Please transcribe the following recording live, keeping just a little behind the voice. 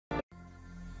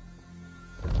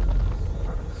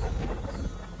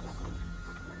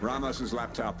Ramos's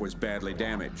laptop was badly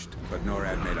damaged, but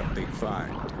NORAD made a big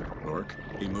find. Rourke?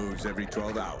 He moves every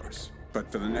 12 hours.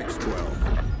 But for the next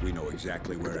 12, we know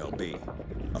exactly where he'll be.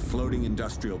 A floating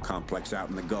industrial complex out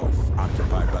in the Gulf,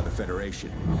 occupied by the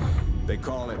Federation. They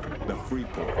call it the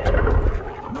Freeport.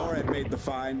 NORAD made the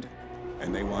find,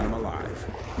 and they want him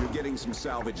alive. You're getting some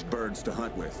salvaged birds to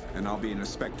hunt with, and I'll be an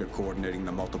inspector coordinating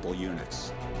the multiple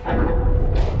units.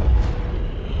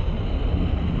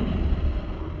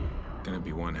 Gonna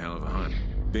be one hell of a hunt.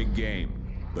 Big game,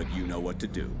 but you know what to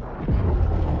do.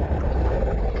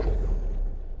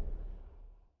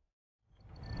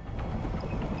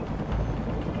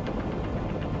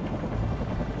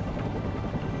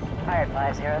 Fired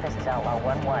 5-0, this is Outlaw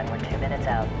 1-1. We're 2 minutes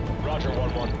out. Roger,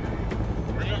 1-1.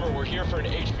 Remember, we're here for an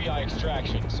HVI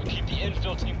extraction, so keep the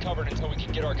infill team covered until we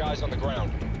can get our guys on the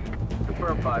ground.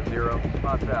 Confirm 5-0.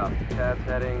 Spots out. Tabs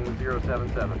heading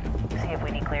 077. See if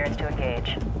we need clearance to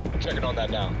engage. Checking on that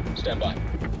now. Stand by.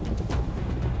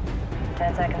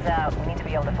 10 seconds out. We need to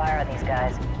be able to fire on these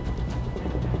guys.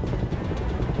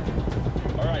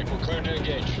 Alright, we're cleared to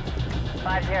engage.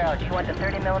 5-0, do you want the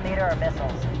 30mm or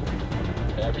missiles?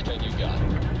 Everything you got.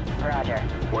 Roger.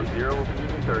 1-0 will be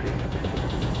using 30.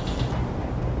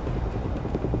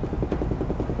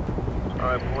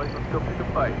 Alright, boys, let's go pick a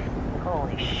fight.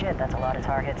 Holy shit, that's a lot of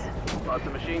targets. Lots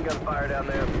of machine gun fire down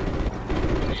there.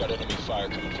 We got enemy fire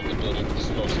coming from the building with the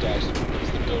smokestacks.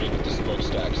 It's the building with the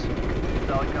smokestacks.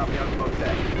 Solid copy on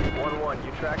smokestack. 1-1,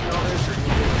 you tracking all this, or you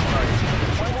get the target?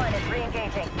 1-1 is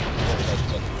re-engaging. Four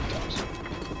targets on the rooftops.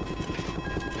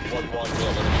 1-1, we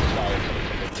have enemy fire coming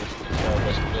from the roof of the far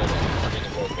west building, coming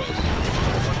in both ways.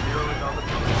 1-0 is on the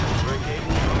building. We're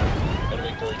engaging.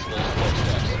 Enemy birds in those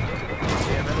smokestacks.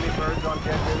 We have enemy birds on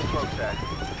jet in the smokestack.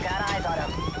 Got eyes on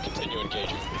him. Continue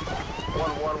engaging.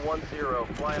 1-1-1-0,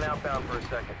 flying outbound for a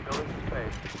second. Building some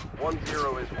space.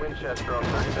 1-0 is Winchester on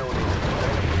 30mm.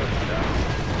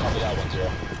 Copy that, 1-0.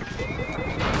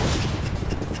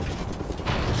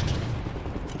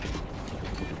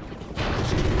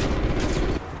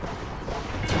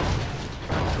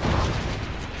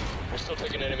 We're still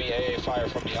taking enemy AA fire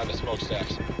from behind the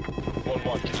smokestacks.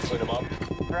 1-1, can you clean them up?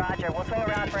 Roger, we'll swing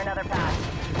around for another pass.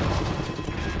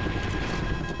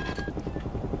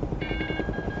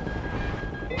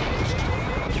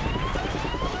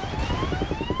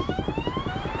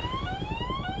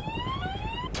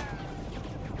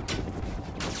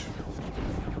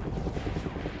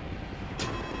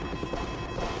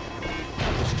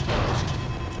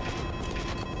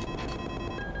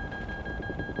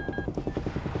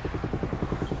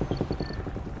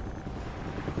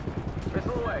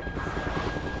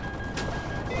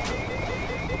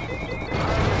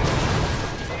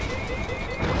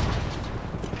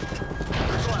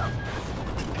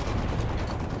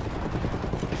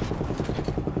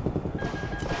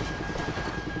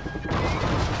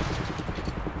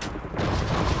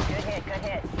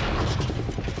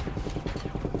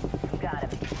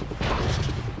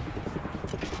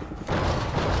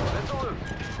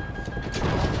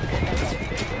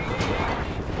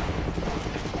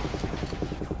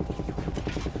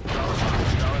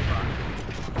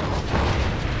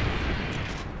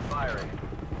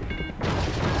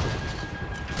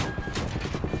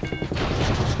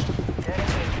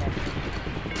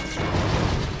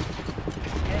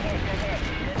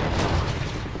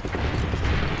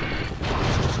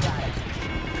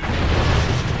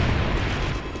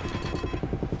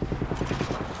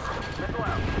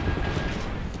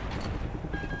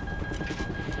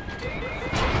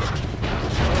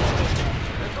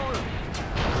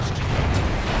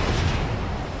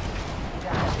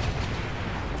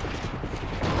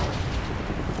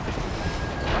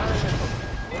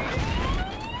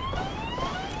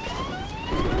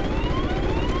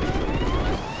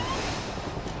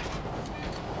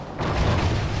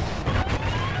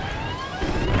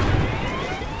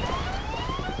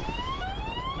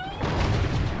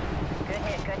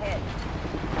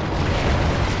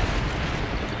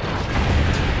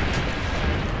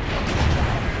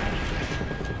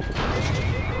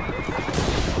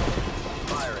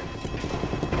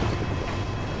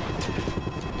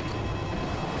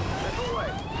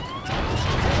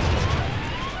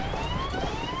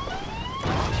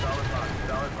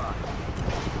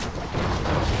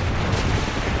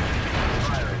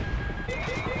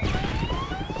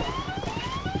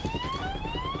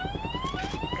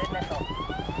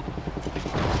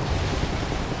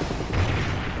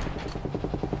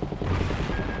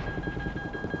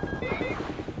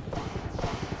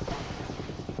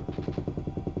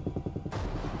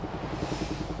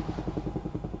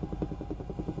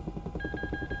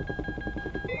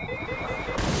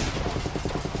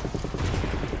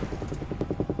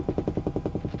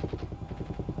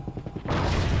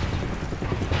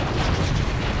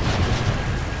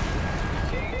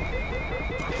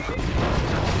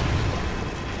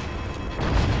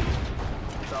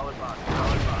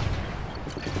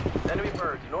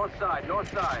 birds. North side,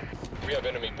 north side. We have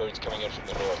enemy birds coming in from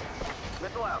the north.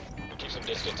 Missile out. Keep some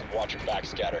distance and watch your back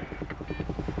scatter.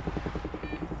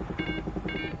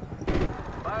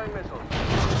 Firing missiles.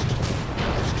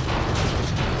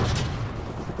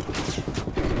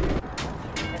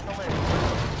 Missile loose.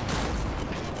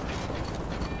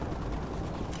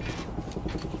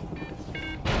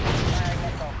 Firing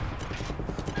missile.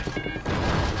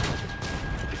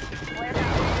 Flared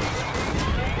out.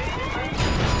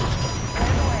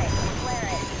 Flared away.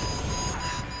 Flaring.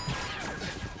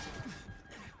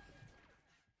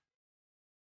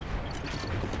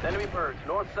 Enemy birds.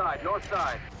 North side, north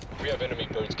side. We have enemy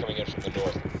birds coming in from the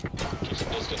north. Keep some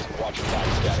distance and watch your back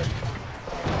scatter.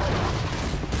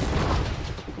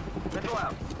 Missile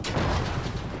out.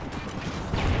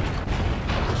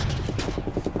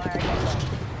 Firing missile.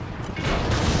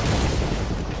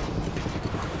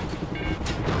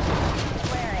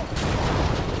 Flaring.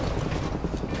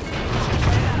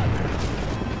 Flared out.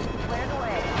 Flared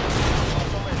away.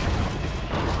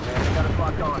 Man, they got us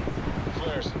locked on.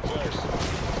 Flares, flares.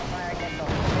 Firing missile.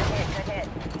 Good hit.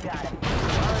 You got it.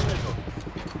 Firing missile.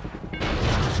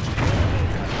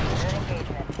 Good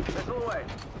engagement. Missile away.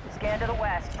 Scan to the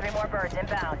west. 3 more birds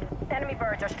inbound. Enemy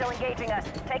birds are still engaging us.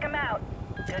 Take them out.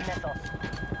 Good missile.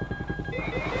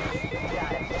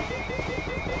 Got it.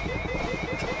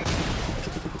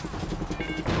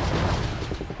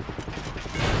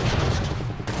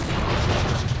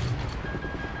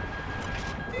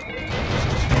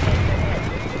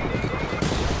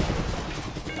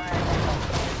 Firing missile.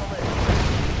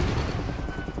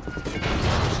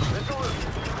 Missile loose. Missile loose.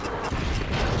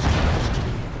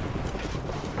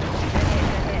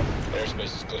 Good hit.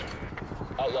 Airspace is clear.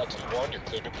 Outlaw 2-1, you're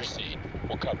cleared to proceed.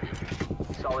 We'll cover you.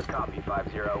 Solid copy,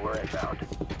 5-0. We're inbound.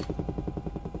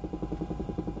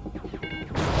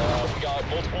 We got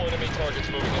multiple enemy targets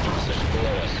moving into position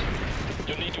below us.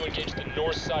 You'll need to engage the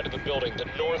north side of the building, the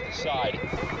north side.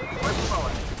 Let's blow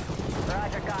it.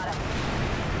 Roger, got him.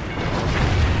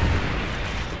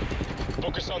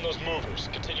 Focus on those movers.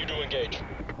 Continue to engage.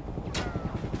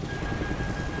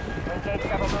 We engaged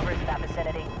several movers in that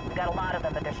vicinity. We got a lot of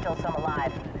them, but there's still some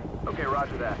alive. Okay,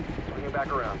 roger that. Swinging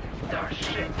back around. Oh,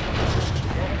 shit.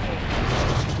 Good engagement.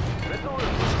 Missile loose.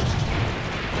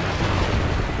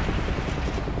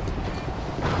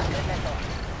 Good missile.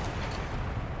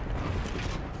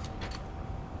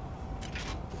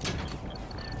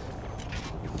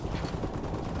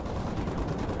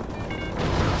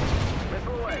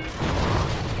 Missile away.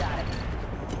 Got it.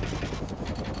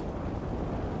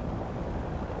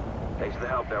 Thanks for the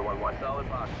help there, 1-1. Solid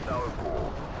box, solid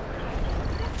pool.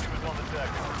 On the deck.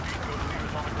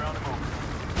 Leaders on the ground and moving.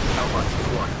 Outbox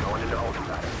 2-1, going into holding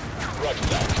pattern. Roger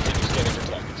that. Continue scanning for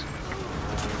targets.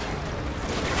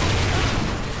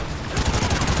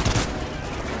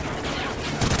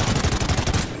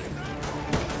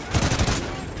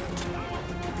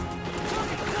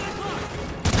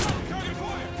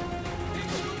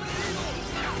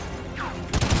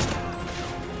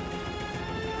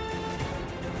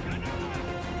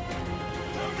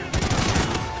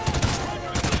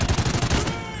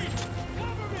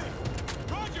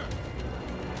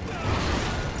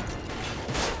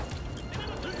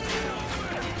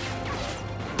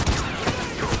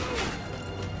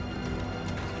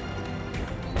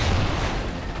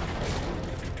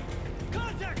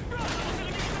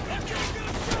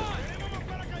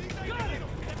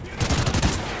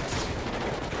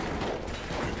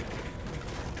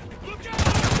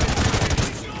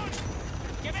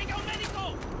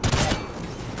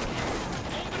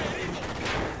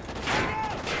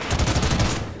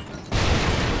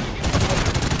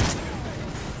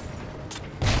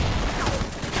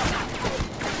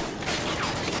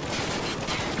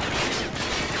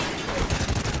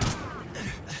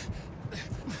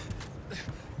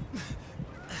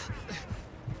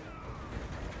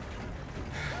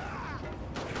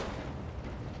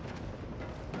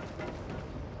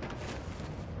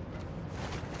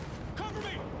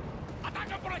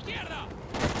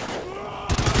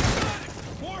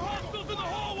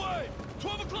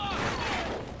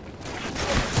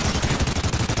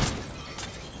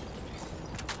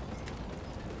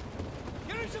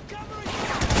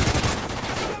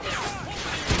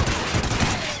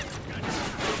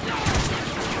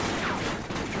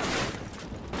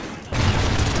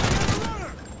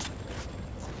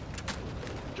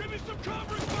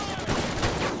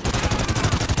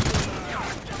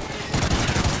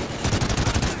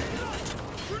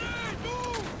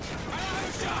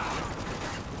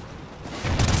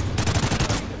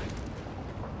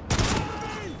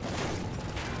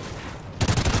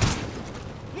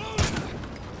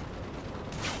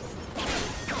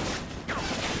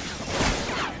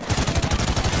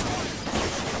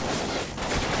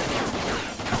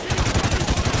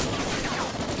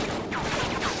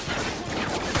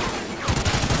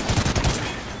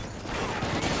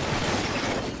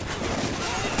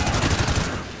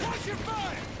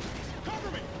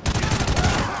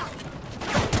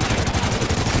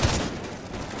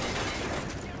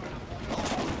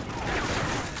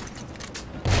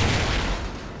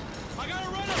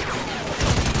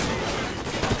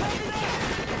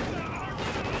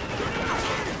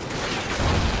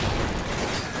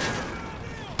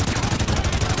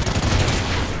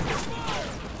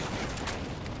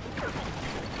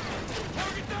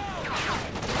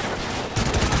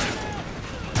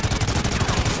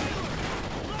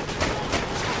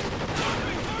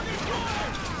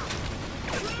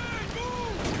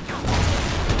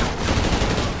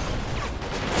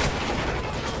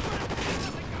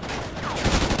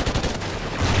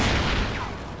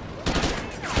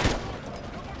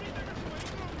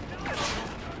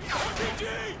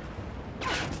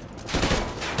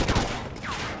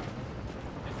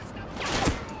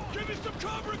 me some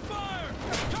covering fire!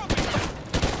 Copy!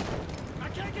 I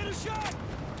can't get a shot!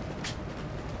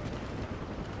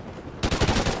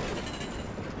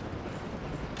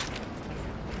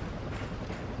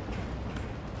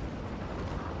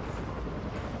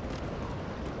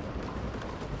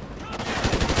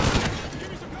 Give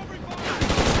me some covering fire!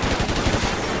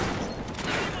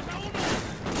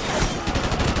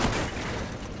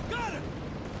 Got him!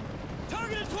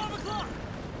 Target at 12 o'clock!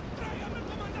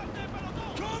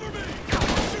 Cover me!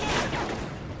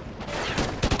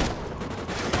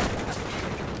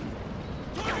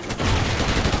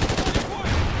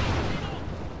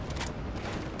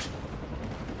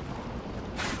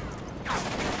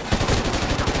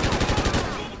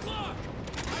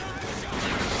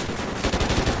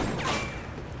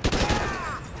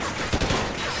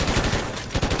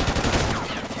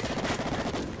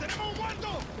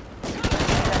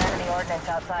 Ordnance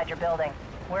outside your building.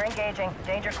 We're engaging.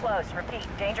 Danger close. Repeat,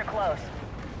 danger close.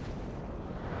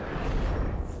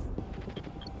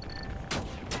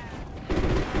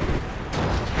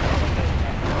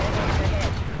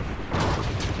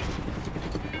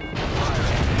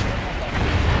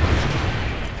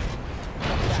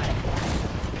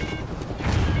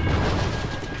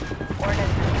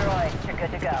 Ordnance destroyed. You're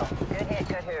good to go. Good hit,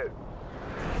 good hit.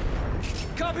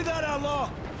 Copy that, outlaw!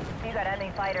 You got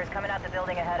enemy fighters coming out the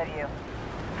building ahead of you.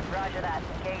 Roger that.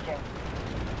 Engaging.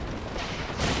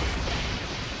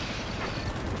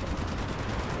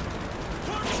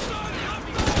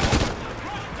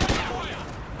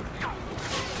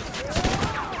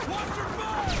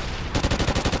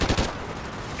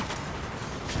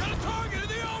 Got a target in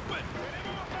the open!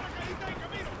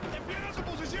 ¡Defienda su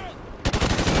posición!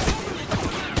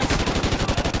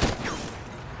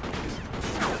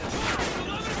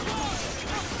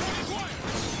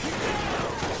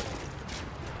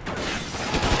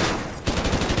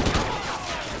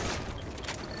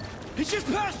 He's just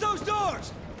past those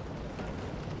doors!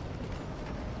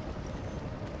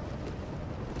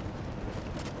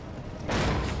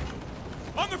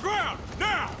 On the ground,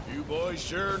 now! You boys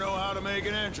sure know how to make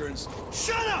an entrance.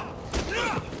 Shut up!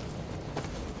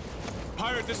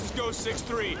 Pirate, this is Ghost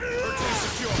 6-3. Bird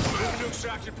secure. Moving to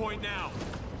extraction point now.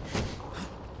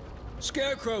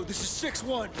 Scarecrow, this is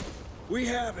 6-1. We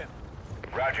have him.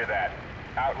 Roger that.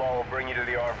 Outlaw will bring you to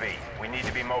the RV. We need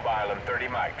to be mobile in 30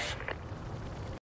 mics.